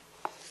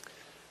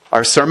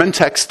Our sermon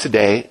text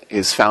today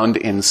is found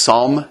in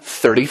Psalm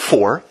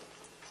 34.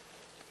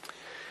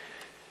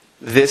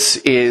 This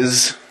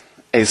is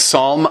a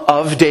psalm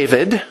of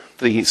David,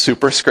 the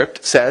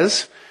superscript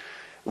says,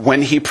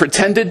 when he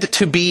pretended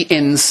to be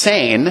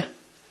insane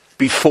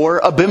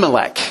before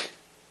Abimelech,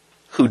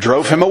 who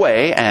drove him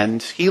away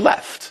and he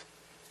left.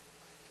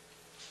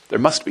 There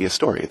must be a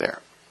story there.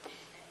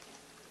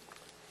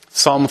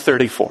 Psalm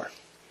 34.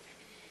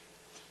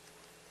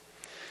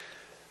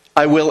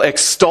 I will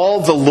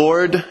extol the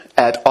Lord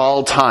at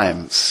all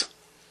times.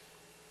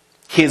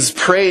 His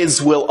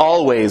praise will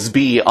always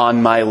be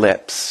on my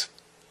lips.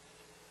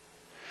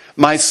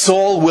 My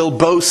soul will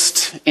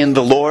boast in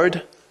the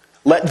Lord.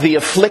 Let the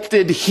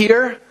afflicted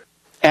hear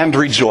and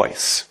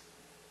rejoice.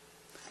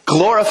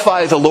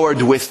 Glorify the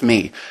Lord with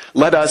me.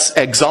 Let us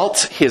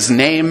exalt his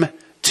name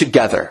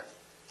together.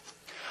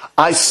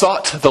 I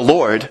sought the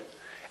Lord,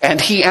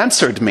 and he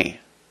answered me.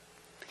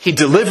 He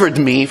delivered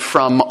me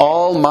from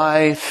all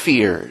my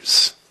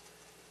fears.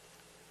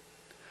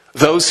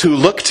 Those who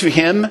look to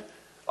him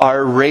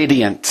are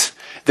radiant.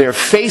 Their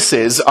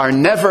faces are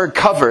never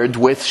covered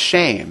with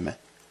shame.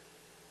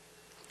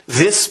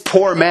 This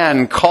poor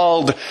man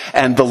called,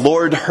 and the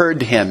Lord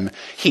heard him.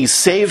 He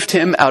saved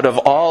him out of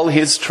all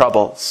his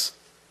troubles.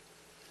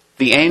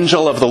 The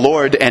angel of the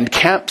Lord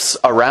encamps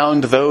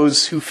around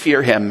those who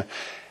fear him,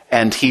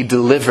 and he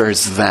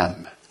delivers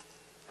them.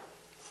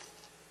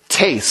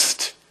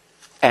 Taste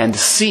and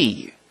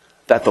see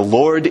that the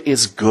Lord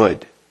is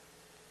good.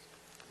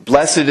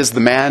 Blessed is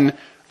the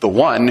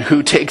one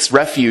who takes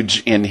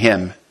refuge in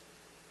him.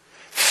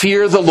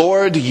 Fear the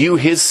Lord, you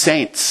his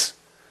saints,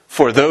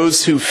 for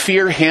those who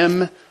fear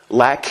him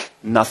lack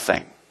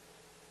nothing.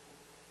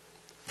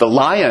 The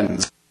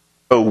lions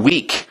go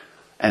weak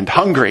and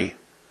hungry,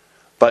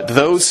 but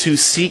those who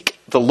seek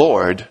the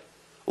Lord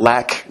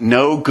lack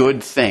no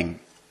good thing.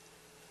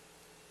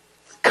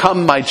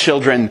 Come, my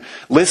children,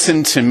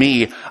 listen to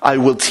me. I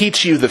will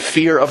teach you the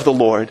fear of the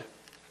Lord.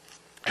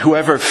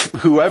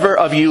 Whoever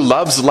of you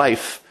loves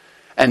life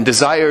and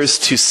desires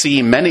to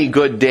see many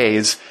good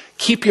days,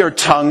 keep your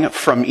tongue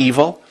from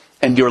evil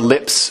and your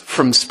lips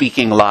from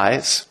speaking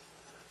lies.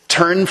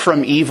 Turn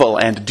from evil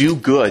and do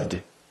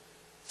good.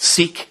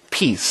 Seek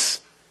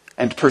peace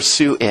and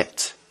pursue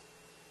it.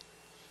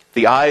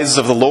 The eyes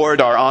of the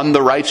Lord are on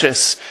the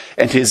righteous,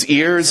 and his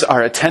ears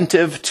are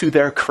attentive to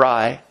their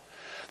cry.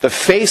 The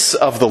face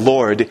of the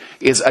Lord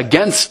is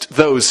against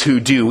those who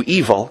do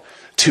evil,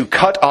 to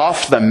cut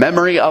off the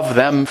memory of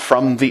them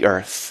from the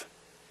earth.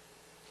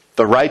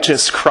 The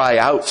righteous cry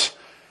out,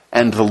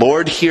 and the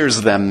Lord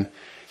hears them.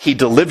 He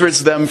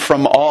delivers them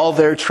from all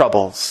their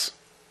troubles.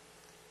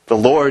 The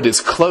Lord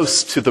is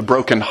close to the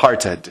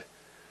brokenhearted,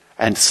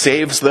 and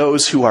saves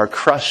those who are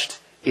crushed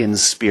in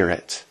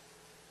spirit.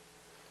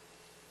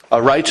 A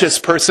righteous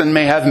person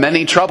may have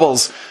many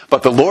troubles,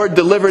 but the Lord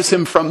delivers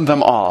him from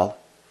them all.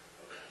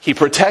 He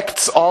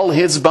protects all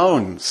his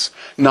bones.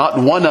 Not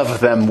one of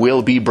them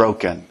will be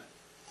broken.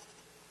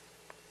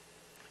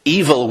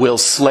 Evil will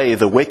slay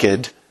the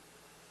wicked.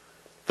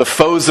 The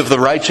foes of the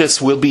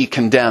righteous will be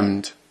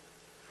condemned.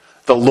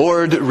 The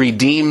Lord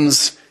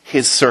redeems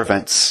his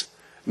servants.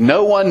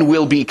 No one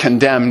will be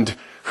condemned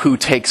who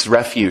takes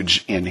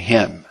refuge in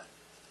him.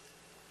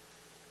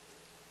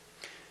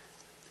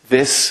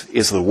 This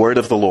is the word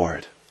of the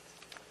Lord.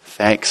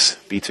 Thanks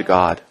be to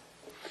God.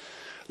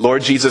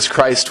 Lord Jesus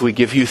Christ, we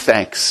give you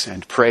thanks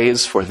and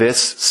praise for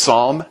this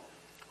psalm,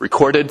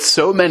 recorded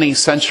so many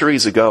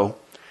centuries ago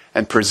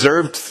and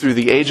preserved through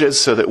the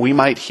ages so that we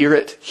might hear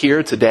it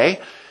here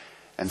today,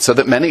 and so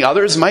that many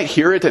others might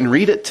hear it and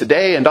read it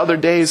today and other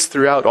days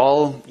throughout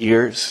all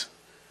years.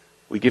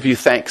 We give you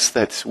thanks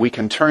that we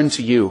can turn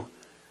to you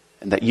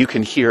and that you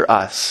can hear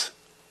us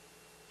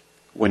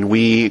when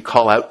we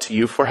call out to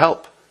you for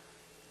help.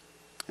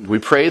 And we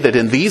pray that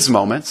in these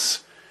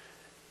moments,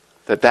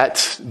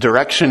 that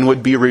direction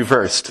would be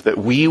reversed, that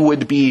we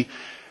would be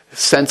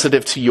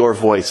sensitive to your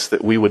voice,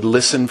 that we would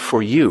listen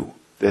for you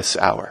this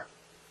hour,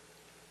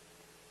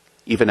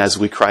 even as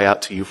we cry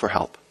out to you for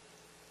help.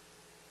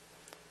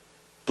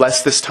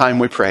 Bless this time,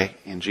 we pray,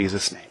 in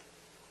Jesus' name.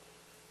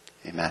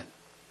 Amen.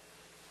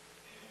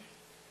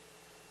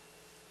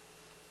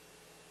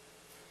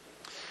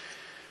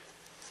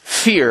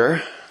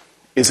 Fear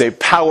is a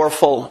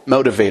powerful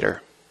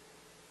motivator.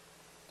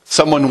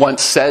 Someone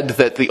once said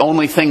that the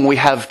only thing we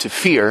have to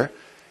fear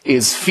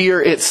is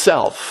fear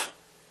itself,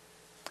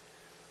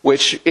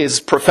 which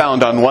is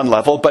profound on one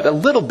level, but a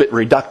little bit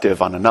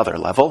reductive on another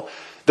level.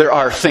 There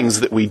are things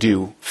that we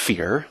do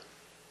fear.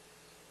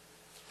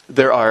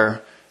 There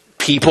are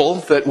people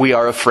that we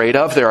are afraid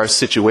of. There are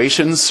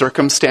situations,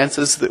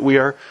 circumstances that we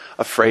are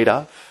afraid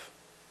of.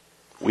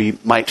 We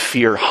might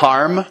fear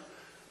harm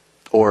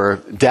or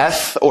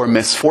death or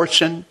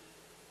misfortune.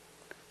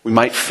 We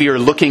might fear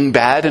looking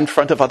bad in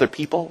front of other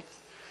people.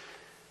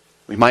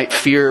 We might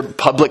fear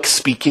public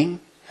speaking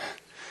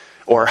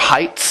or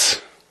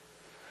heights.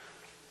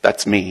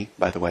 That's me,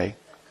 by the way.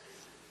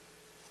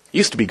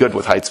 Used to be good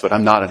with heights, but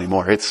I'm not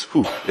anymore. It's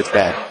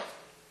bad.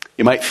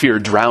 You might fear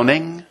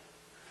drowning.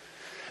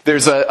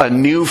 There's a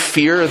new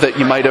fear that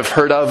you might have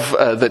heard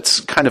of that's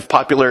kind of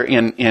popular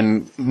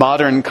in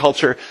modern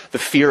culture, the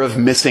fear of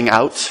missing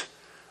out.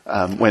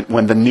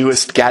 When the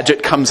newest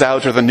gadget comes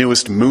out or the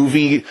newest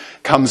movie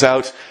comes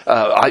out,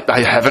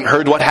 I haven't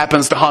heard what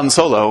happens to Han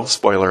Solo.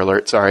 Spoiler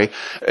alert, sorry.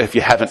 If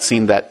you haven't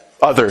seen that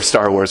other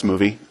Star Wars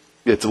movie,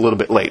 it's a little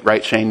bit late,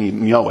 right, Shane? You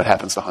know what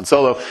happens to Han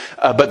Solo.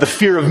 But the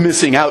fear of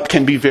missing out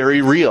can be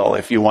very real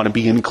if you want to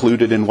be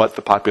included in what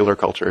the popular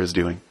culture is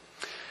doing.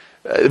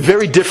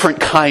 Very different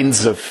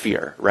kinds of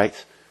fear, right?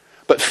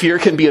 But fear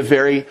can be a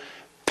very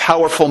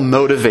powerful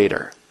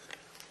motivator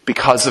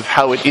because of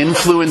how it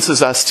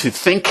influences us to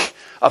think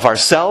of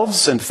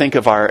ourselves and think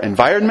of our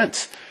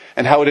environment,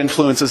 and how it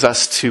influences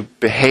us to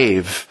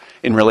behave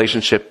in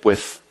relationship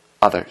with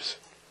others.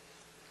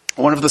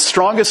 One of the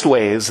strongest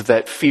ways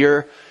that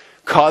fear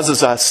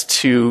causes us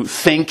to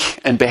think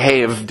and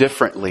behave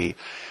differently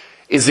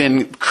is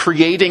in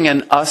creating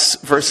an us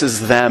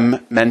versus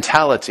them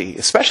mentality,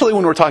 especially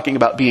when we're talking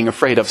about being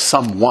afraid of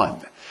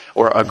someone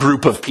or a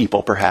group of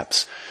people,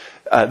 perhaps.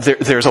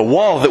 There's a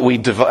wall that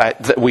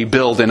we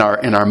build in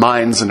our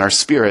minds and our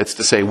spirits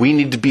to say we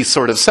need to be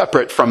sort of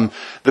separate from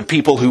the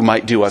people who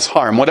might do us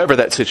harm, whatever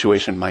that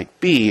situation might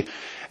be.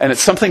 And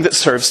it's something that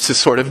serves to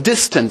sort of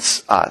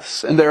distance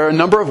us. And there are a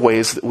number of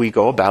ways that we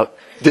go about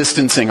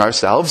distancing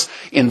ourselves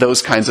in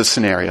those kinds of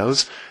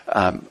scenarios.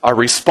 Our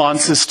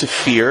responses to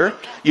fear,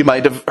 you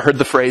might have heard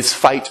the phrase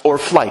fight or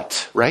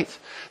flight, right?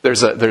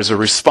 There's a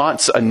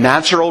response, a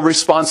natural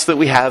response that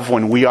we have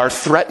when we are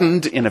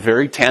threatened in a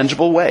very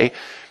tangible way,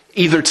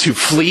 either to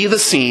flee the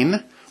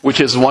scene, which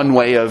is one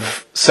way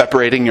of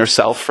separating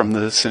yourself from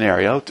the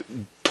scenario,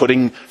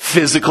 putting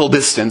physical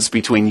distance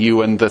between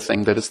you and the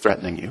thing that is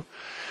threatening you,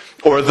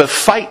 or the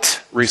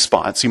fight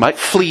response. You might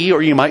flee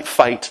or you might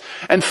fight.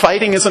 And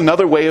fighting is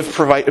another way of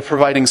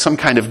providing some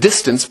kind of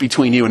distance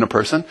between you and a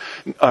person.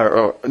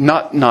 Or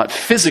not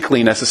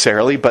physically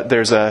necessarily, but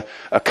there's a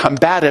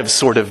combative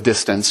sort of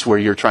distance where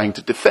you're trying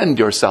to defend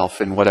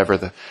yourself in whatever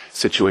the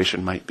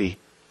situation might be.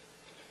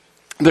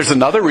 There's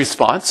another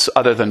response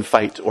other than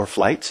fight or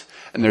flight,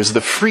 and there's the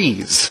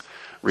freeze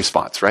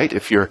response, right?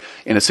 If you're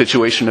in a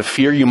situation of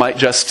fear, you might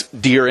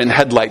just deer in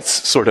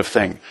headlights sort of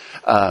thing.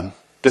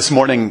 This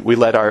morning, we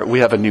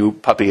have a new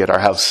puppy at our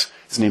house.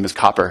 His name is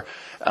Copper.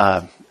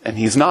 And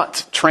he's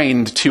not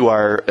trained to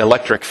our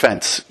electric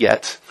fence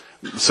yet.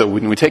 So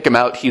when we take him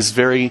out, he's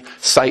very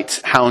sight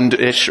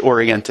hound-ish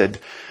oriented.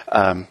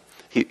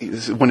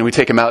 When we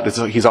take him out,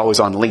 he's always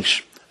on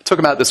leash. I took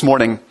him out this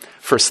morning,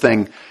 first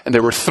thing, and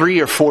there were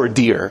 3 or 4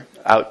 deer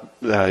out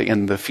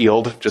in the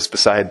field just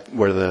beside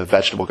where the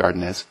vegetable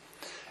garden is.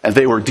 And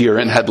they were deer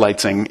in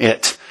headlightsing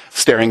it,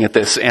 staring at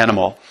this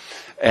animal.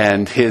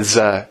 And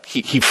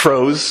he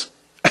froze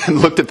and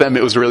looked at them.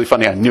 It was really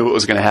funny. I knew it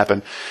was going to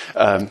happen.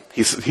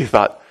 He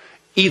thought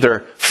either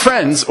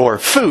friends or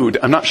food.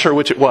 I'm not sure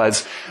which it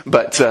was,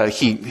 but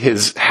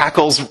his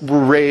hackles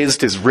were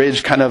raised, his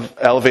ridge kind of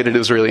elevated. It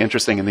was really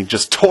interesting. And he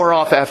just tore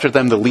off after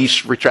them. The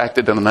leash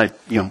retracted, and I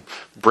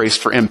braced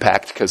for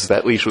impact because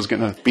that leash was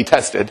going to be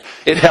tested.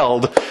 It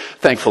held,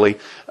 thankfully.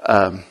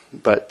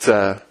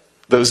 But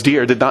those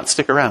deer did not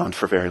stick around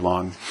for very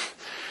long.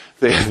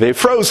 They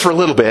froze for a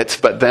little bit,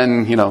 but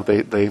then,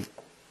 they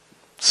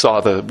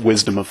saw the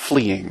wisdom of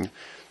fleeing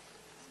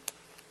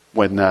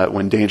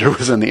when danger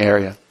was in the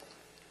area.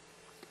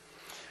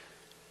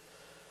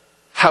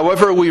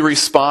 However we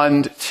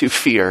respond to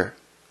fear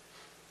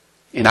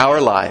in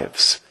our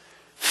lives,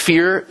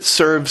 fear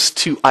serves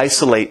to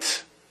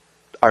isolate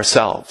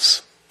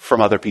ourselves from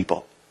other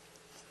people.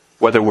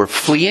 Whether we're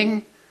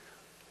fleeing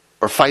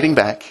or fighting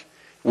back,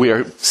 we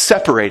are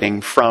separating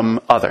from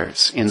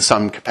others in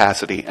some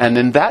capacity. And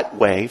in that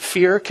way,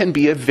 fear can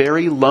be a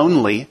very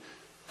lonely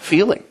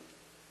feeling.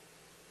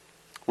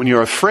 When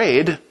you're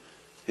afraid,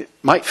 it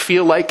might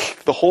feel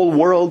like the whole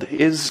world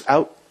is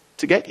out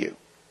to get you.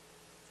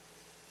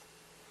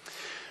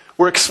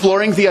 We're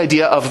exploring the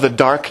idea of the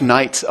dark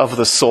night of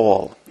the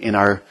soul in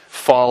our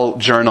fall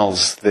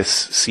journals this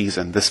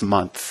season, this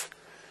month.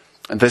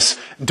 And this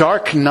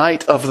dark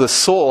night of the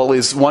soul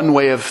is one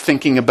way of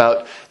thinking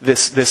about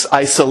this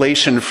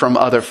isolation from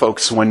other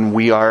folks when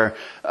we are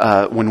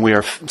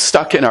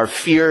stuck in our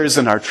fears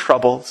and our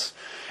troubles.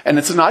 And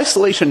it's an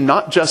isolation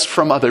not just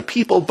from other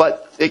people,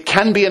 but it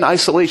can be an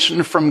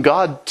isolation from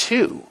God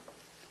too.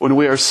 When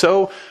we are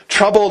so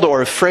troubled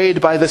or afraid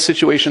by the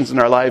situations in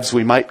our lives,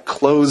 we might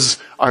close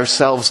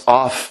ourselves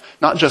off,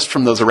 not just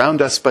from those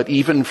around us, but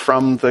even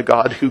from the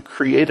God who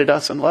created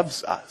us and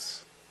loves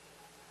us.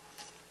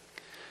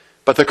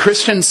 But the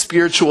Christian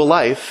spiritual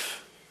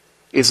life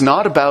is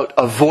not about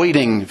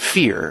avoiding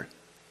fear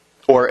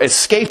or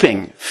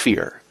escaping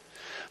fear.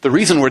 The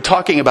reason we're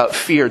talking about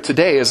fear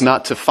today is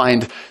not to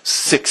find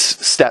 6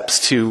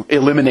 steps to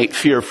eliminate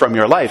fear from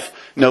your life.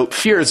 No,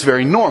 fear is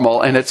very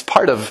normal and it's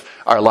part of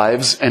our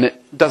lives and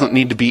it doesn't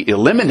need to be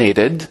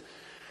eliminated.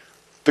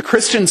 The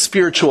Christian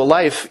spiritual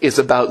life is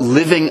about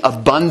living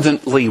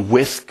abundantly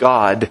with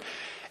God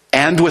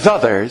and with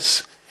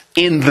others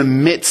in the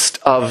midst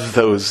of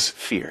those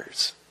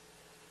fears.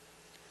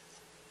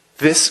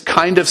 This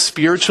kind of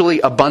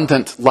spiritually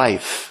abundant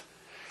life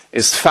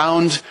is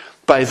found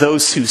by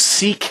those who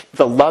seek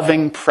the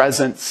loving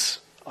presence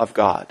of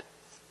God.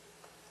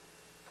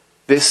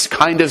 This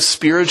kind of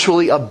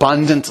spiritually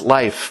abundant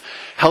life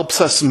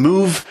helps us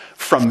move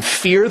from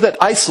fear that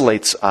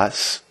isolates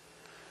us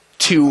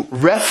to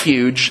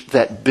refuge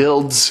that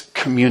builds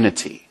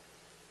community.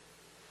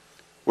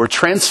 We're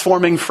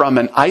transforming from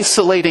an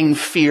isolating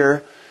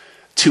fear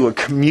to a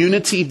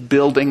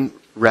community-building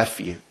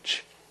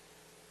refuge.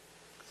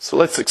 So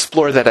let's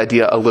explore that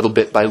idea a little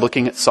bit by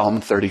looking at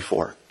Psalm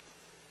 34.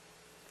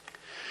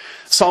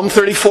 Psalm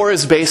 34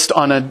 is based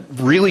on a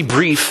really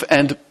brief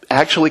and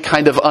actually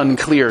kind of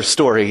unclear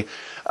story.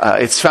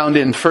 It's found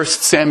in 1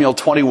 Samuel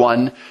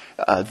 21,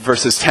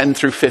 verses 10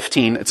 through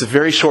 15. It's a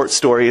very short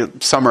story. I'll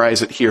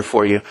summarize it here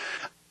for you.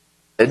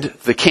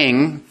 The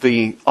king,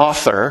 the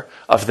author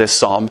of this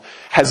psalm,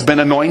 has been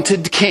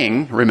anointed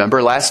king.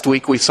 Remember, last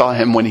week we saw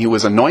him when he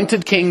was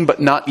anointed king, but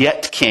not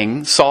yet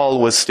king. Saul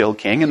was still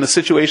king, and the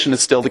situation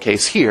is still the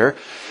case here.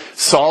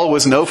 Saul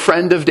was no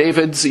friend of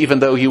David's, even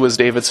though he was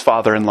David's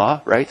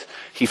father-in-law, right?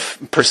 He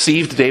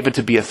perceived David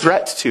to be a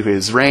threat to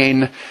his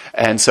reign,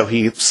 and so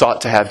he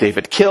sought to have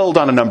David killed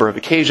on a number of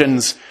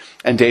occasions,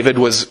 and David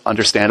was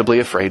understandably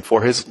afraid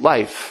for his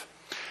life.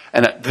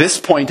 And at this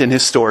point in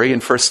his story, in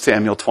 1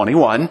 Samuel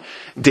 21,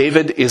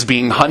 David is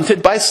being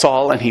hunted by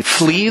Saul, and he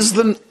flees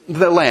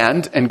the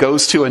land and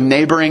goes to a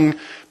neighboring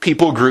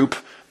people group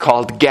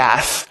called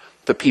Gath,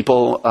 the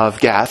people of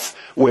Gath,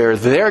 where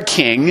their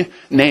king,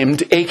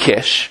 named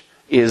Achish,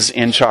 is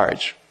in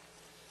charge.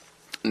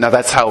 Now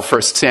that's how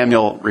 1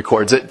 Samuel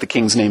records it. The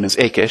king's name is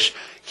Achish.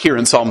 Here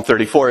in Psalm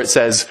 34 it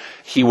says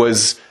he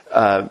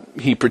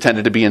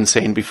pretended to be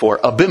insane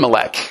before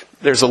Abimelech.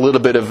 There's a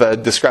little bit of a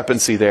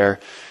discrepancy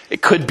there.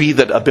 It could be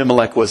that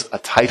Abimelech was a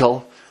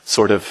title,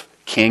 sort of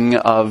king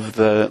of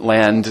the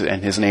land,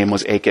 and his name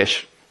was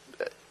Achish.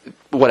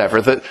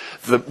 Whatever.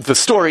 The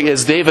story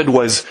is David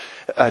was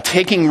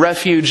taking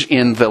refuge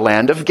in the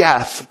land of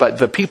Gath, but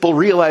the people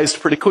realized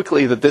pretty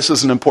quickly that this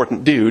is an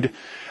important dude.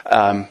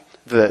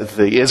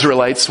 The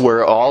Israelites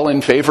were all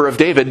in favor of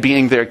David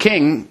being their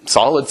king.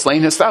 Saul had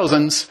slain his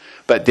thousands,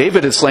 but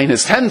David had slain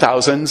his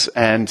 10,000s,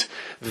 and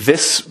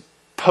this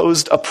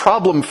posed a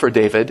problem for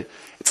David.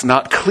 It's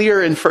not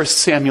clear in 1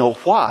 Samuel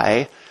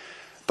why,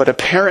 but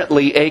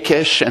apparently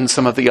Achish and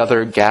some of the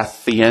other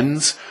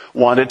Gathians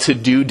wanted to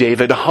do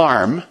David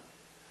harm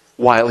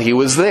while he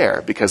was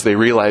there, because they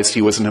realized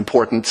he was an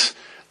important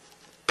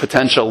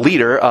potential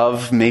leader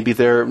of maybe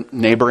their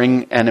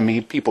neighboring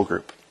enemy people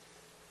group.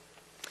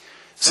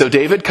 So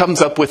David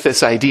comes up with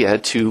this idea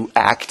to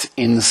act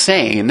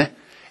insane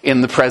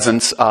in the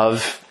presence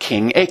of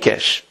King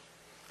Achish,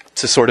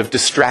 to sort of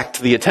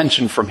distract the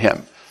attention from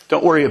him.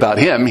 Don't worry about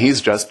him,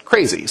 he's just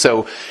crazy.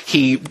 So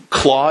he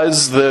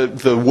claws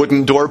the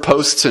wooden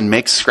doorposts and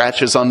makes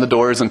scratches on the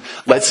doors and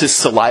lets his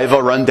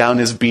saliva run down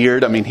his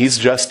beard. I mean, he's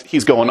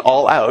going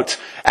all out,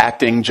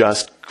 acting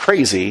just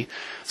crazy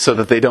so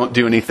that they don't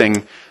do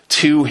anything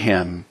to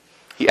him.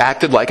 He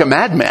acted like a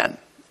madman,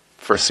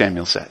 1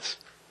 Samuel says.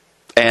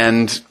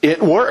 And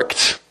it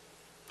worked.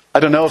 I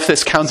don't know if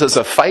this counts as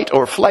a fight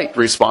or flight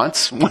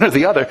response, one or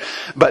the other,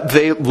 but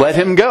they let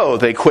him go.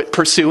 They quit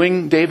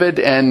pursuing David,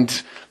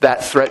 and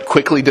that threat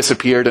quickly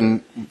disappeared,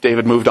 and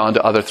David moved on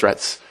to other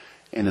threats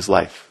in his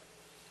life.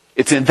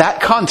 It's in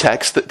that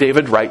context that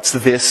David writes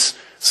this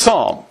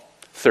Psalm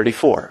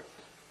 34.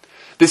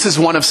 This is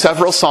one of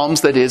several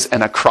psalms that is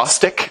an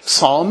acrostic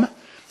psalm.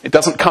 It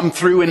doesn't come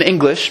through in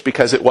English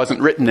because it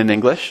wasn't written in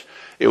English.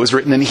 It was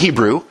written in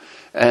Hebrew.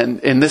 And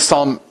in this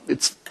psalm,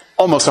 it's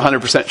almost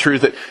 100% true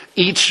that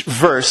each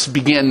verse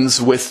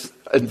begins with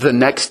the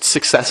next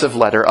successive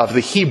letter of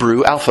the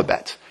Hebrew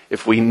alphabet.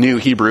 If we knew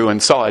Hebrew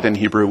and saw it in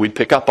Hebrew, we'd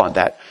pick up on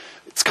that.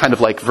 It's kind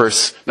of like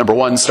verse number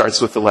 1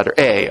 starts with the letter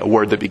A, a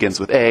word that begins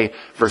with A.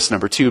 Verse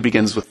number 2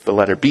 begins with the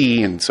letter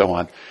B, and so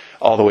on,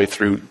 all the way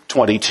through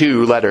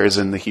 22 letters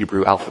in the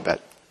Hebrew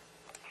alphabet.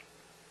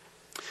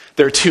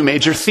 There are two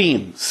major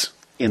themes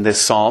in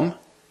this psalm.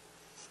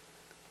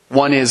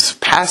 One is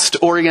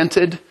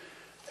past-oriented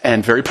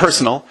and very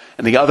personal,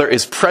 and the other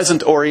is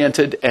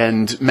present-oriented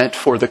and meant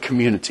for the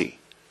community.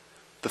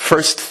 The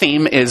first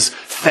theme is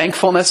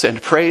thankfulness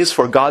and praise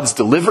for God's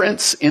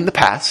deliverance in the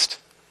past.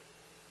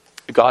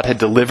 God had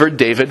delivered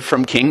David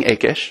from King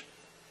Achish.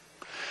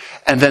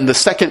 And then the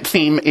second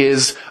theme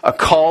is a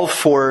call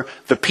for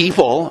the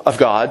people of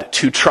God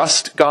to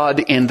trust God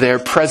in their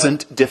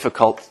present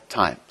difficult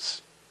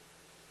times.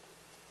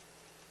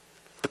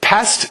 The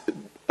past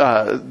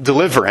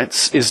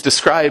deliverance is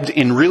described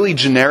in really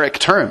generic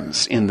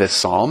terms in this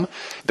psalm.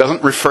 It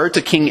doesn't refer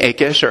to King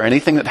Achish or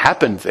anything that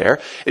happened there.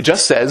 It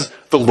just says,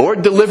 "The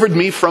Lord delivered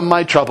me from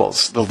my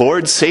troubles. The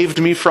Lord saved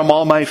me from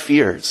all my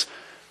fears."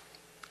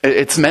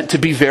 It's meant to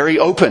be very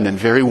open and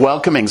very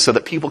welcoming so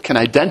that people can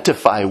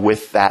identify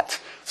with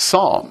that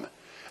psalm.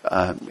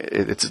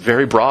 It's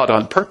very broad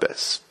on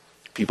purpose.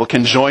 People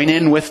can join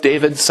in with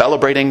David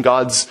celebrating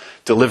God's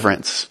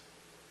deliverance.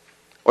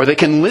 Or they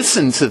can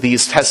listen to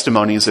these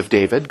testimonies of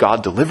David.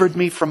 God delivered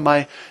me from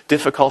my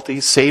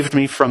difficulties, saved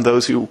me from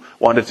those who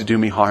wanted to do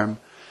me harm.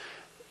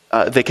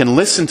 They can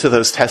listen to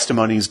those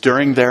testimonies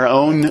during their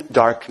own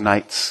dark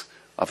nights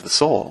of the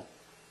soul.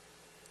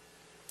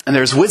 And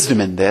there's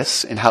wisdom in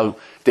this, in how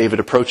David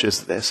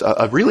approaches this,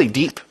 a really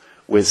deep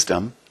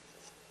wisdom.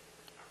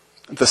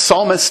 The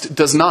psalmist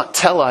does not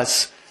tell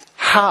us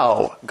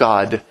how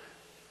God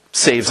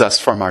saves us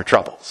from our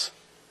troubles.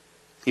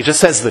 He just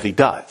says that he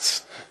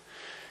does.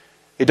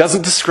 It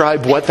doesn't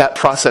describe what that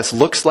process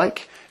looks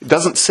like. It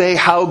doesn't say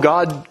how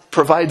God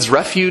provides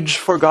refuge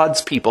for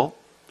God's people.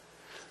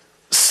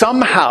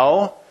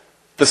 Somehow,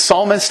 the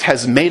psalmist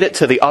has made it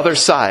to the other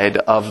side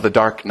of the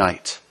dark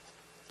night.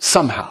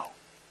 Somehow.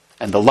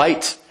 And the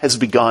light has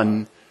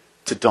begun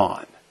to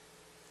dawn.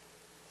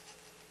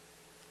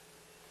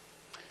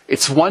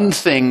 It's one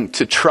thing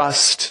to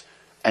trust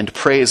and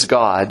praise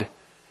God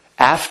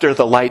after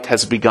the light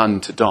has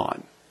begun to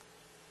dawn.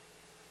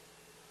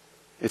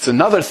 It's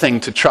another thing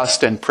to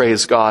trust and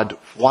praise God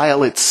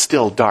while it's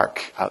still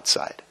dark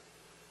outside.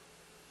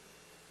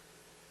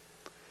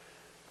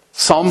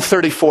 Psalm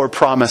 34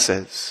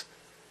 promises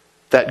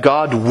that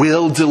God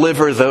will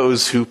deliver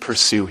those who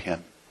pursue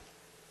him.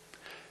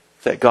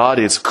 That God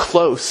is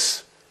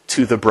close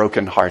to the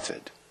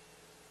brokenhearted.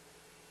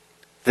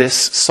 This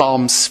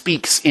psalm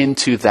speaks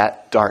into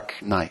that dark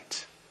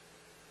night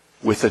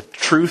with a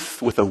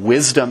truth, with a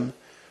wisdom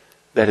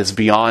that is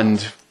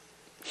beyond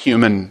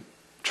human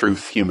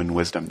truth, human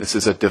wisdom. This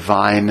is a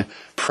divine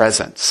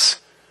presence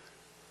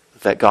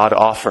that God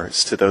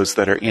offers to those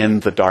that are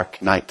in the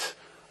dark night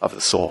of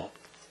the soul.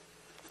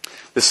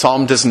 The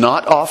psalm does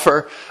not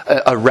offer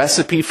a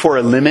recipe for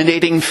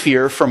eliminating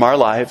fear from our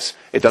lives.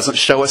 It doesn't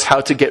show us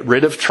how to get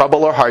rid of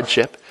trouble or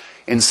hardship.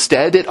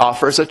 Instead, it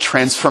offers a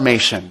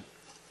transformation,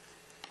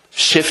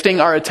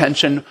 shifting our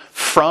attention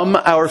from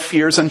our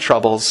fears and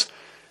troubles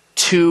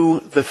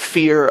to the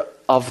fear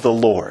of the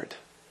Lord.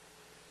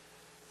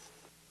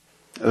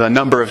 A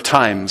number of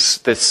times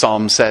this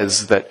psalm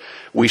says that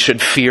we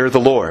should fear the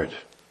Lord.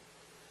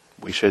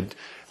 We should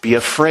be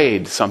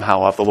afraid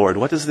somehow of the Lord.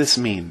 What does this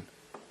mean?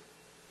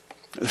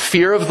 The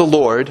fear of the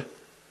Lord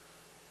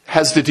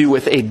has to do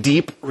with a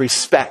deep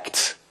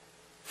respect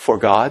for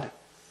God.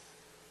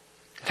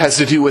 It has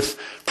to do with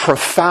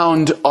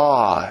profound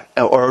awe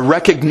or a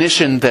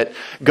recognition that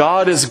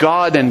God is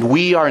God and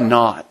we are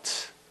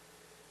not.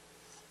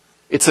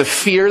 It's a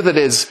fear that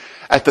is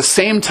at the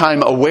same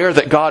time aware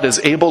that God is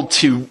able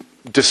to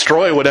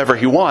destroy whatever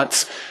he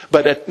wants,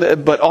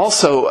 but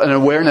also an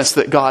awareness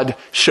that God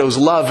shows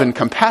love and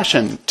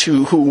compassion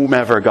to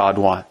whomever God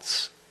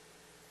wants.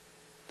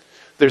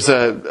 There's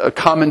a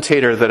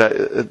commentator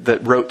that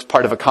wrote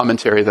part of a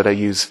commentary that I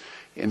use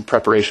in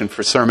preparation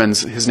for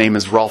sermons. His name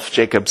is Rolf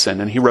Jacobson,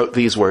 and he wrote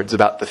these words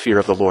about the fear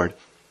of the Lord.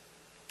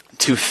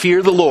 To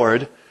fear the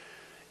Lord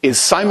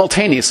is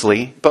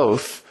simultaneously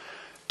both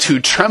to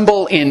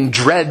tremble in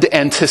dread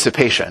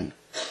anticipation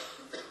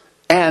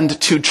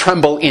and to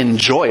tremble in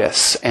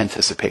joyous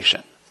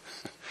anticipation.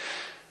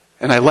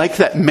 And I like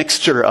that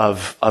mixture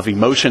of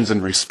emotions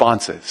and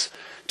responses.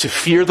 To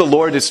fear the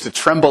Lord is to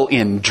tremble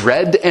in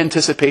dread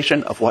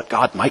anticipation of what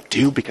God might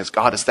do because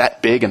God is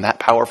that big and that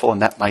powerful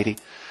and that mighty.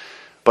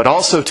 But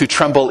also to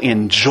tremble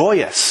in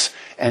joyous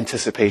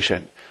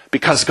anticipation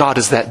because God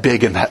is that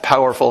big and that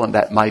powerful and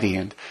that mighty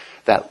and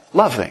that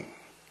loving.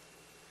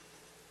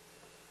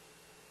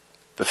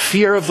 The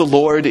fear of the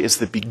Lord is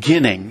the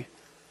beginning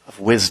of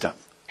wisdom.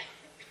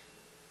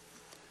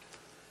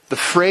 The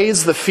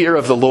phrase, the fear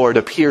of the Lord,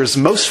 appears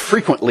most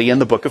frequently in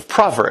the book of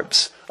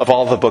Proverbs, of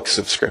all the books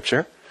of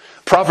Scripture.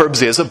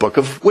 Proverbs is a book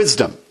of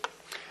wisdom.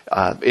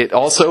 It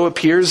also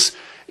appears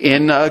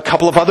in a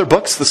couple of other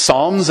books, the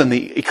Psalms and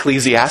the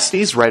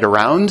Ecclesiastes, right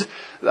around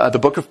the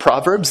book of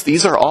Proverbs.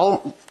 These are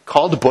all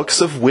called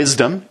books of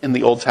wisdom in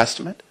the Old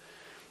Testament.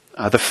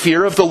 The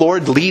fear of the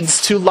Lord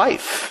leads to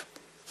life,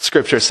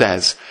 Scripture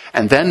says,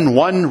 and then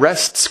one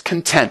rests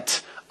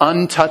content,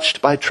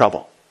 untouched by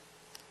trouble.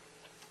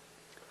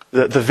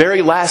 The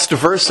very last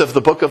verse of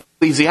the book of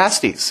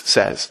Ecclesiastes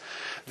says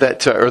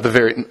that,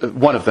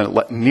 one of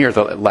the near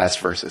the last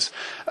verses,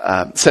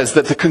 says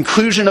that the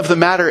conclusion of the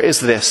matter is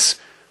this: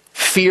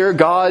 fear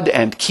God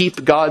and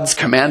keep God's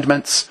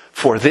commandments,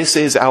 for this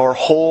is our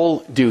whole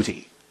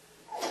duty.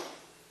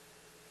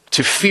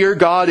 To fear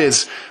God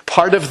is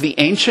part of the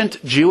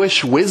ancient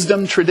Jewish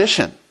wisdom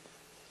tradition.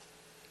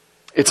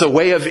 It's a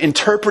way of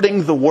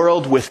interpreting the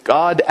world with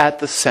God at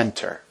the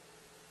center.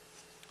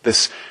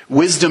 This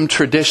wisdom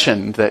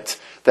tradition that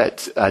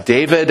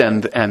David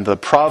and the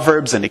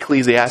Proverbs and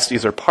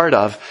Ecclesiastes are part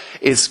of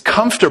is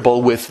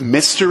comfortable with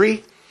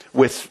mystery,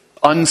 with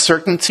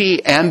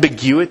uncertainty,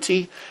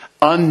 ambiguity,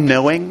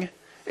 unknowing.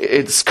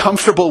 It's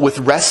comfortable with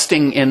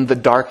resting in the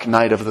dark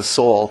night of the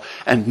soul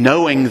and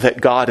knowing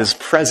that God is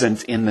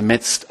present in the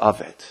midst of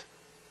it.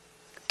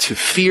 To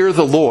fear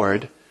the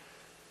Lord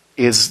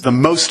is the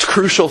most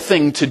crucial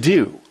thing to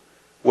do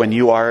when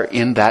you are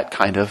in that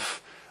kind of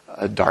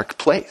dark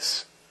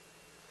place.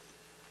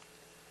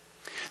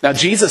 Now,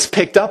 Jesus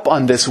picked up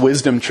on this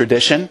wisdom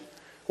tradition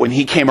when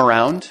he came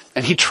around,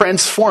 and he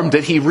transformed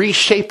it, he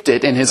reshaped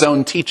it in his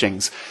own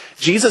teachings.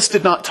 Jesus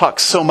did not talk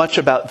so much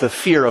about the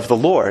fear of the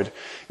Lord.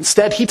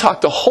 Instead, he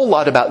talked a whole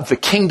lot about the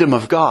kingdom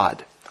of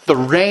God, the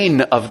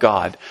reign of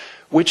God,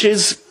 which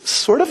is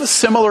sort of a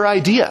similar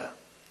idea.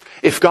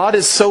 If God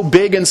is so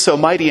big and so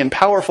mighty and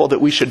powerful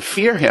that we should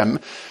fear him,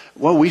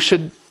 well, we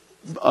should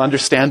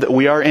understand that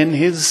we are in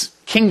his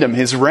kingdom,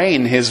 his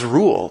reign, his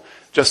rule,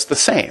 just the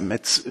same.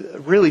 It's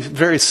really a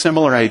very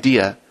similar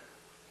idea.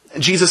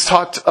 Jesus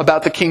talked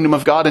about the kingdom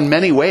of God in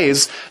many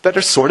ways that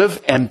are sort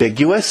of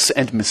ambiguous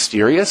and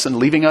mysterious and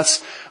leaving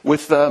us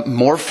with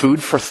more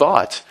food for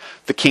thought.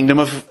 The kingdom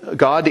of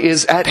God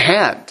is at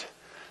hand.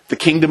 The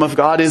kingdom of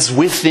God is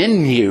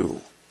within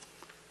you.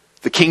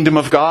 The kingdom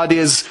of God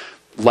is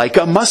like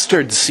a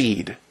mustard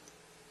seed.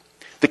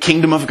 The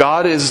kingdom of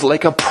God is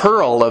like a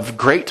pearl of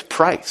great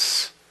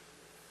price.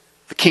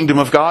 The kingdom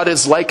of God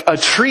is like a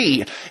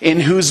tree in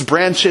whose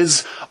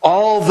branches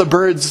all the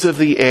birds of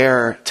the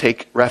air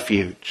take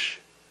refuge.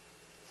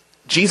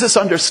 Jesus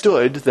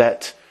understood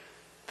that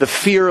the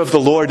fear of the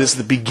Lord is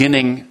the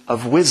beginning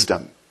of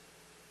wisdom.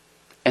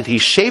 And he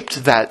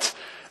shaped that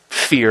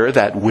fear,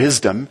 that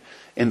wisdom,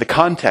 in the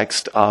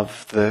context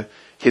of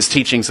his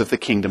teachings of the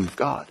kingdom of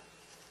God.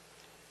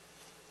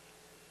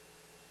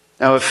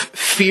 Now, if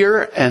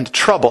fear and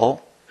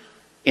trouble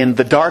in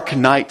the dark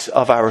night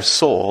of our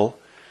soul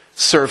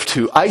serve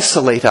to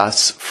isolate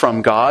us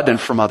from God and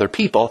from other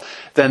people,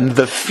 then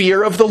the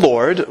fear of the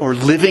Lord, or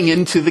living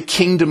into the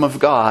kingdom of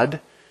God,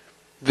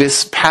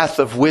 this path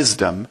of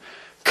wisdom,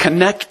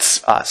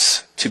 connects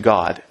us to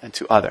God and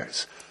to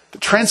others. The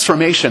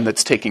transformation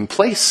that's taking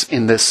place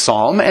in this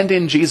psalm and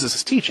in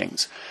Jesus'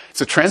 teachings,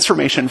 it's a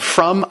transformation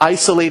from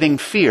isolating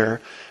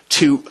fear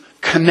to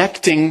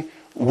connecting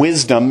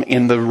wisdom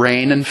in the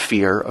reign and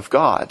fear of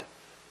God.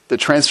 The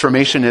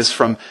transformation is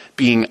from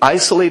being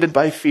isolated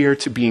by fear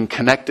to being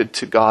connected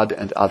to God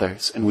and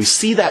others. And we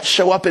see that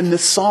show up in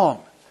this psalm.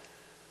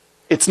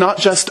 It's not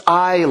just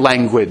I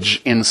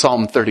language in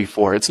Psalm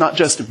 34. It's not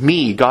just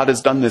me. God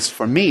has done this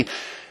for me.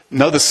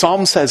 No, the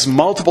psalm says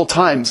multiple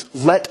times,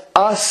 let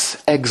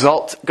us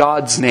exalt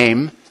God's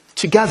name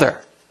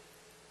together.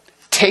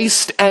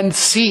 Taste and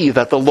see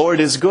that the Lord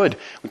is good,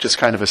 which is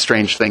kind of a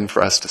strange thing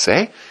for us to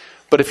say.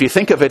 But if you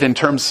think of it in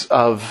terms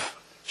of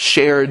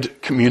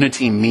shared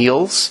community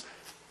meals,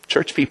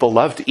 church people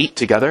love to eat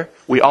together.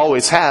 We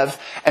always have.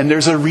 And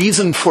there's a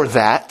reason for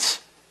that.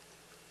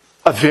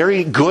 A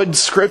very good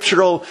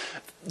scriptural,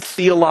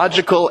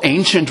 theological,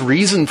 ancient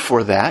reason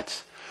for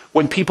that.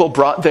 When people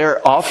brought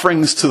their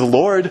offerings to the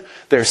Lord,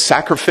 their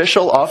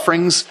sacrificial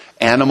offerings,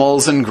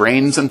 animals and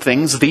grains and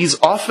things, these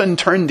often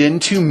turned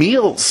into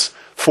meals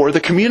for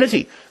the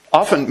community.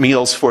 Often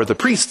meals for the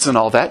priests and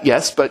all that,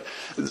 yes, but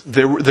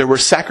there were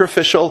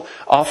sacrificial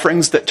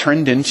offerings that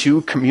turned into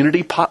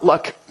community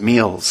potluck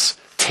meals.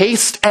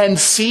 Taste and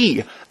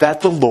see that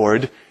the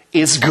Lord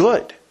is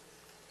good.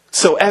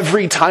 So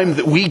every time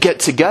that we get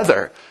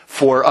together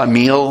for a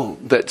meal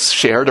that's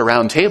shared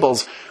around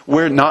tables,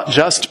 we're not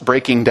just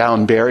breaking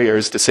down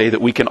barriers to say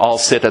that we can all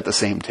sit at the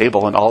same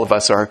table and all of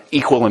us are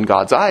equal in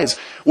God's eyes.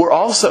 We're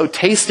also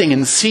tasting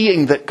and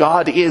seeing that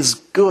God is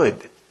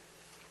good.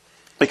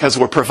 Because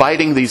we're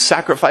providing these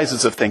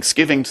sacrifices of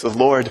thanksgiving to the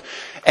Lord,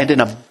 and in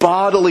a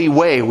bodily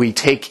way we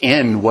take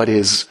in what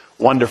is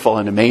wonderful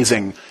and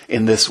amazing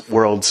in this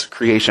world's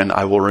creation.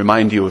 I will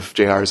remind you of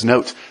JR's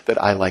note that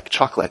I like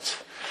chocolate.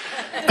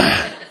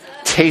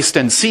 Taste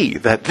and see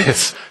that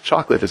this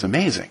chocolate is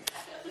amazing.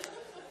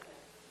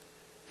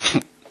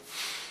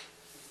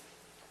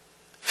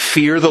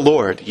 Fear the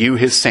Lord, you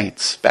his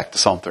saints. Back to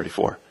Psalm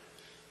 34.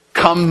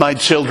 Come, my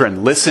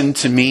children, listen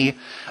to me.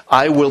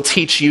 I will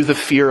teach you the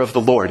fear of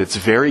the Lord. It's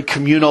very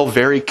communal,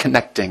 very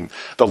connecting.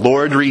 The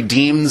Lord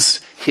redeems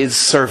his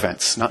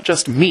servants. Not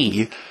just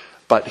me,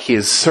 but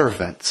his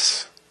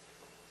servants.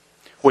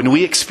 When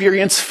we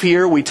experience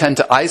fear, we tend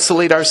to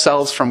isolate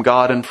ourselves from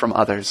God and from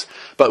others.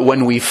 But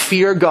when we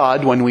fear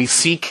God, when we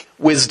seek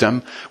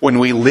wisdom, when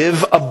we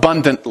live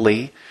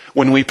abundantly,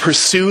 when we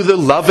pursue the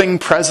loving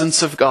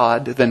presence of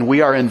God, then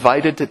we are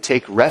invited to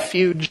take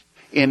refuge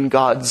in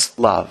God's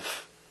love.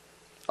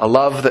 A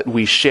love that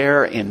we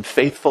share in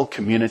faithful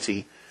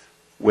community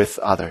with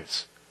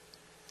others.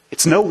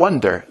 It's no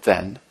wonder,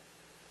 then,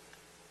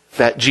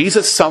 that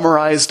Jesus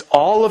summarized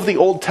all of the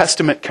Old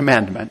Testament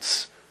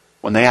commandments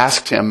when they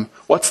asked him,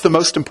 what's the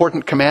most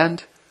important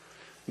command?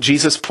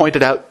 Jesus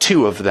pointed out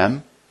two of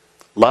them.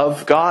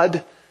 Love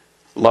God,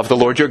 love the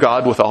Lord your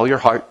God with all your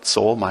heart,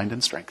 soul, mind,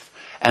 and strength.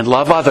 And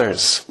love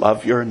others,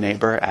 love your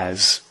neighbor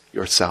as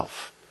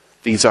yourself.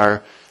 These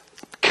are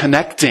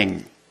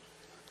connecting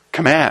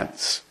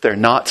commands. They're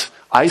not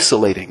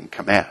isolating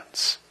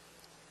commands.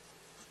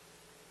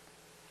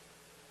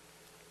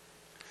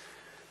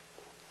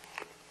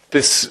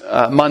 This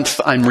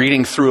month I'm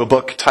reading through a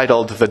book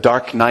titled The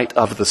Dark Night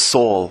of the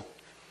Soul.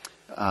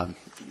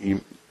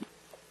 You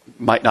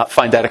might not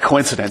find that a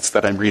coincidence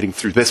that I'm reading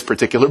through this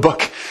particular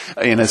book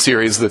in a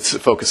series that's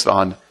focused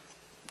on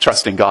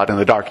trusting God in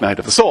the dark night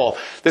of the soul.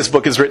 This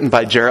book is written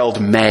by Gerald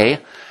May.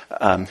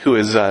 who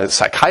is a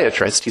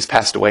psychiatrist. He's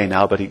passed away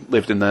now, but he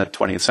lived in the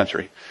 20th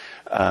century.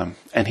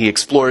 And he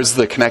explores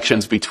the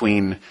connections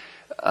between,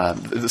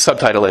 the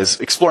subtitle is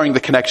Exploring the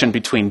Connection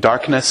Between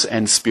Darkness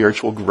and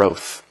Spiritual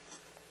Growth.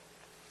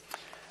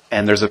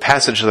 And there's a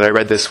passage that I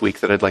read this week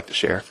that I'd like to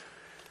share.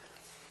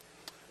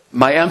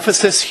 My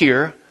emphasis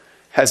here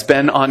has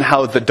been on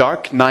how the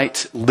dark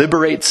night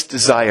liberates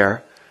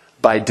desire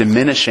by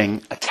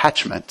diminishing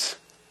attachment.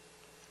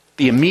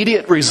 The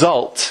immediate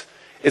result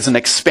is an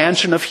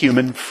expansion of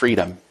human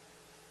freedom.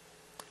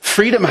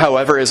 Freedom,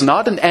 however, is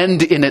not an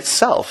end in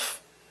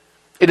itself.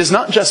 It is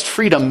not just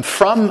freedom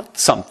from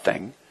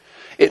something.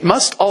 It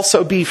must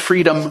also be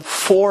freedom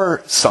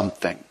for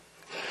something.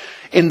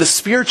 In the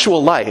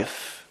spiritual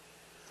life,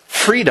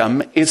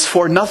 freedom is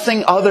for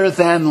nothing other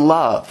than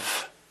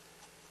love.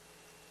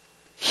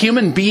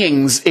 Human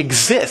beings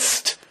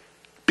exist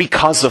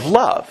because of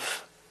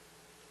love.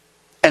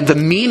 And the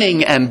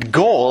meaning and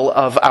goal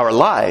of our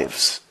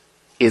lives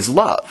is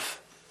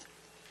love.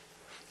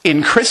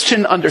 In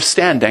Christian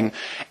understanding,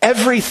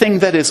 everything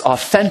that is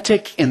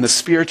authentic in the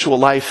spiritual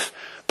life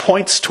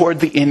points toward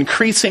the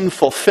increasing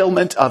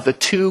fulfillment of the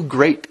two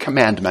great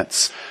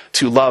commandments,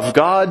 to love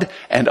God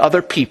and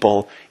other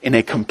people in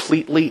a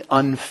completely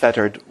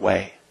unfettered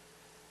way.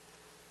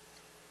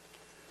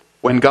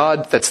 When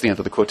God, that's the end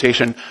of the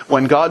quotation,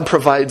 when God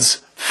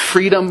provides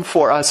freedom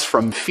for us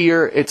from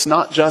fear, it's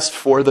not just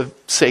for the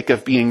sake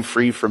of being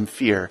free from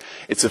fear.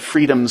 It's a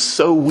freedom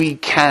so we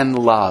can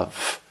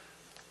love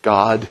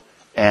God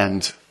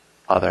and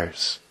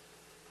others.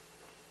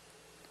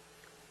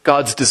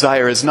 God's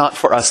desire is not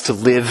for us to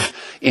live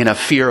in a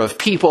fear of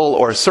people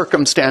or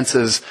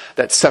circumstances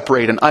that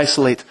separate and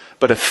isolate,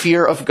 but a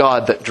fear of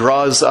God that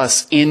draws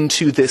us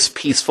into this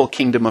peaceful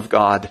kingdom of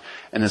God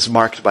and is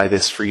marked by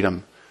this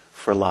freedom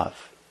for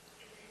love.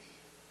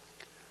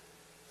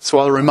 So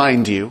I'll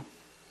remind you,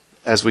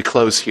 as we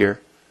close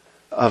here,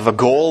 of a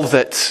goal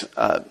that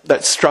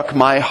struck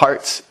my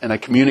heart, and I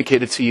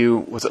communicated to you,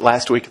 was it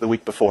last week or the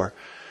week before?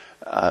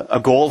 A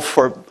goal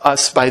for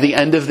us by the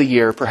end of the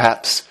year,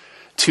 perhaps,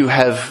 to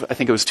have, I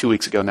think it was 2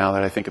 weeks ago now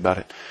that I think about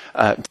it,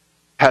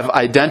 have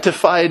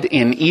identified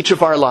in each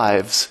of our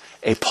lives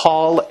a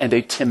Paul and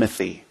a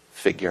Timothy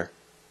figure.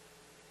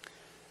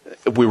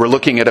 We were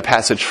looking at a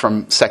passage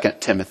from 2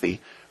 Timothy,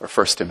 or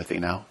 1 Timothy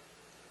now,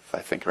 if I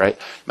think right.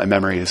 My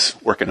memory is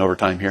working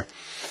overtime here.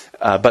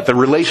 But the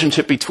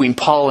relationship between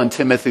Paul and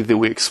Timothy that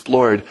we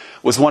explored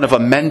was one of a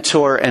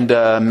mentor and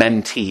a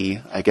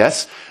mentee, I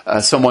guess.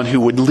 Someone who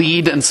would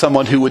lead and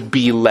someone who would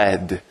be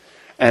led.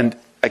 And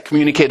I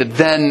communicated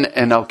then,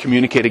 and I'll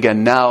communicate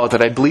again now,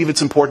 that I believe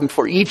it's important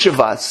for each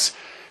of us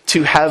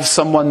to have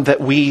someone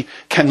that we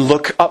can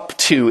look up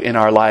to in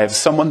our lives,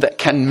 someone that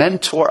can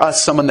mentor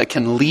us, someone that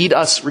can lead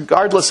us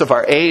regardless of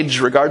our age,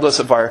 regardless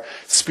of our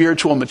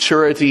spiritual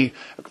maturity,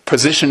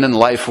 position in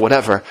life,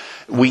 whatever.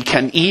 We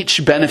can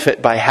each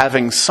benefit by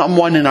having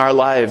someone in our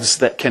lives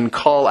that can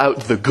call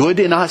out the good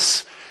in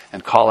us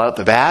and call out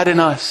the bad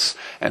in us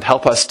and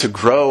help us to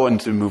grow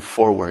and to move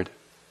forward.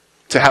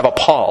 To have a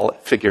Paul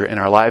figure in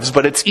our lives,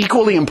 but it's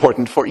equally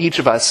important for each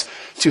of us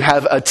to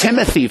have a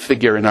Timothy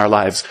figure in our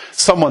lives,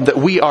 someone that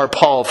we are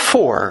Paul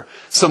for,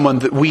 someone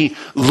that we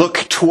look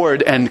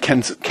toward and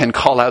can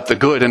call out the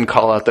good and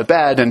call out the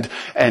bad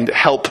and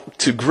help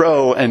to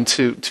grow and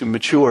to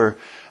mature.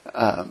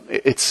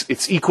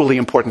 It's equally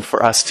important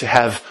for us to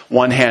have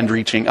one hand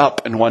reaching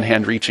up and one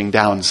hand reaching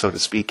down, so to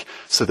speak,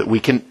 so that we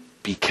can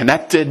be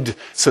connected,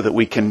 so that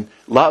we can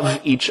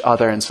love each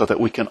other, and so that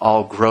we can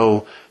all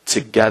grow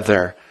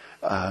together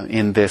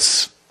in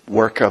this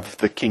work of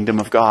the kingdom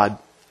of God.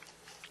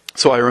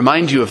 So I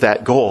remind you of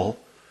that goal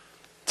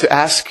to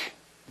ask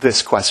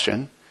this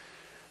question: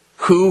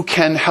 who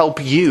can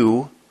help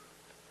you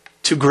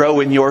to grow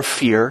in your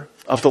fear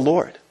of the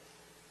Lord?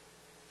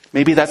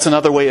 Maybe that's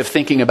another way of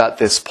thinking about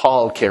this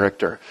Paul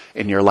character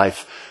in your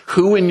life.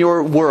 Who in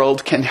your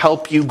world can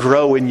help you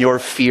grow in your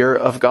fear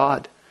of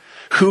God?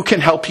 Who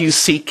can help you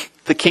seek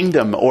the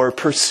kingdom or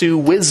pursue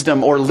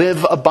wisdom or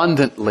live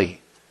abundantly?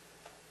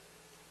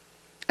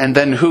 And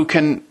then who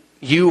can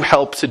you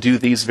help to do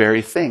these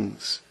very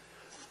things?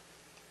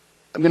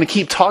 I'm going to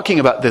keep talking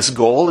about this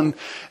goal and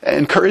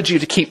encourage you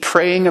to keep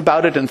praying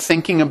about it and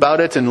thinking about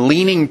it and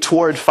leaning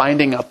toward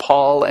finding a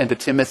Paul and a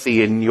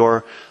Timothy in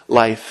your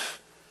life.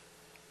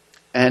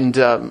 And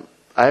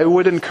I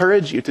would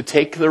encourage you to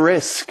take the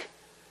risk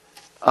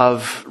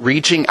of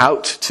reaching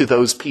out to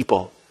those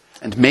people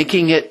and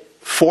making it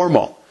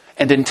formal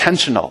and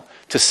intentional.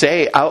 To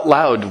say out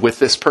loud with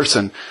this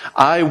person,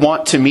 I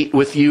want to meet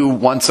with you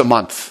once a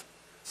month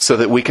so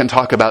that we can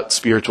talk about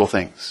spiritual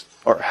things,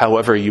 or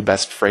however you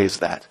best phrase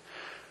that.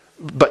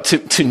 But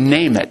to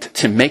name it,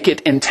 to make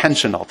it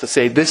intentional, to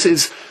say this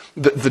is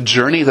the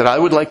journey that I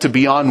would like to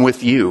be on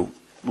with you,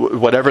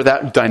 whatever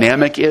that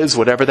dynamic is,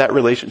 whatever that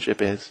relationship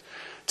is,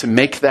 to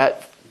make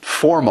that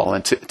formal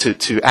and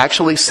to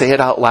actually say it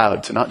out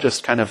loud, to not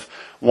just kind of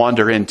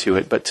wander into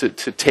it, but to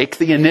take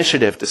the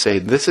initiative to say,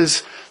 this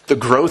is the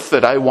growth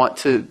that I want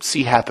to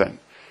see happen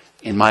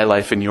in my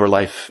life, in your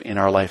life, in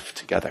our life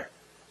together.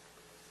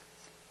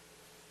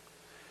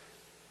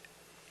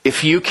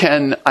 if you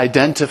can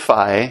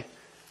identify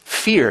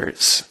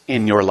fears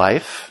in your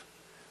life,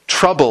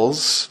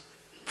 troubles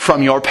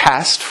from your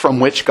past from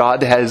which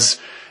God has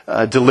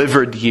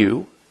delivered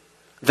you,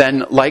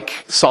 then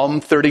like Psalm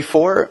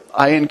 34,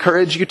 I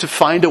encourage you to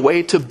find a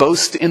way to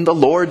boast in the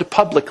Lord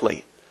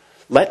publicly.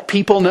 Let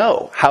people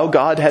know how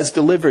God has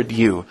delivered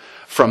you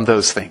from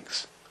those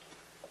things.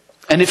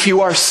 And if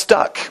you are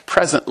stuck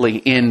presently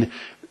in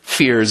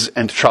fears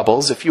and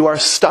troubles, if you are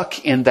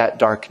stuck in that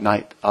dark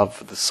night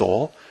of the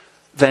soul,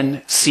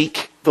 then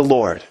seek the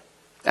Lord,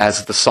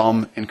 as the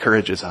psalm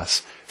encourages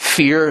us.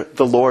 Fear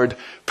the Lord,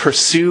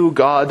 pursue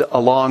God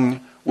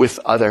along with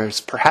others,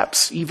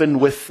 perhaps even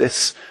with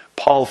this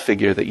Paul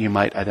figure that you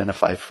might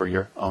identify for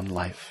your own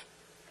life.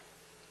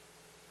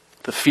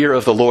 The fear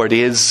of the Lord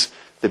is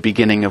the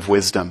beginning of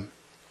wisdom.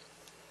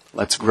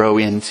 Let's grow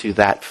into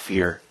that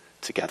fear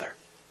together.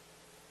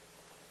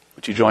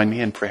 Would you join me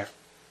in prayer?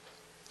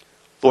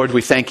 Lord,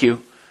 we thank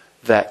you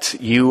that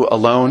you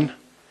alone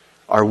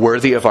are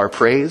worthy of our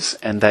praise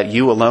and that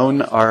you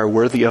alone are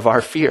worthy of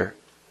our fear.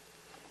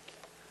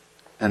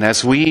 And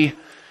as we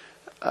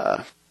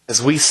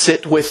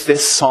sit with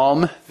this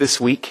psalm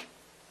this week,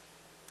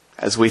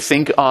 as we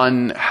think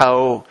on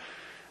how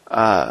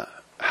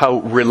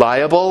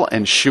reliable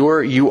and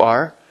sure you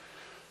are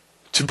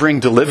to bring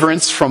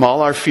deliverance from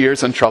all our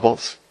fears and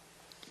troubles,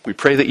 we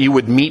pray that you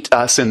would meet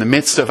us in the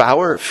midst of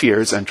our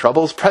fears and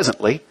troubles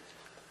presently,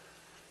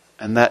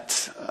 and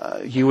that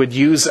you would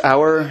use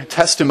our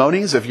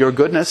testimonies of your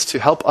goodness to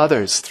help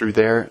others through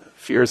their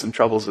fears and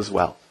troubles as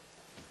well.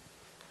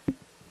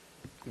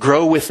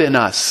 Grow within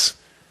us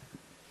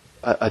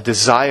a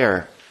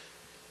desire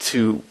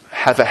to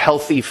have a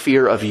healthy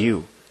fear of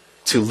you,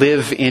 to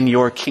live in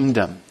your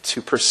kingdom,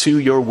 to pursue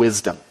your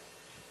wisdom.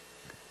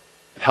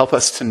 Help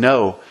us to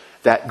know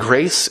that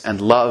grace and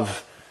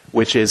love,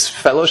 which is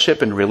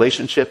fellowship and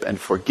relationship and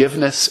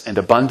forgiveness and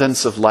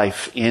abundance of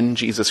life in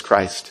Jesus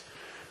Christ,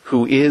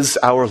 who is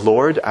our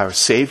Lord, our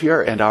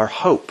Savior, and our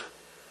hope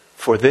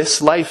for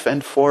this life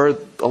and for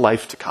the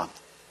life to come.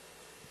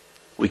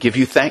 We give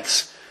you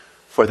thanks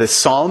for this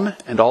psalm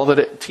and all that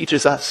it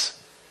teaches us.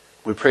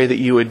 We pray that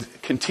you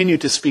would continue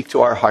to speak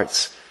to our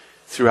hearts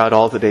throughout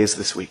all the days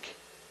this week.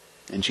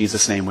 In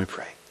Jesus' name we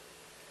pray.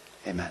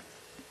 Amen.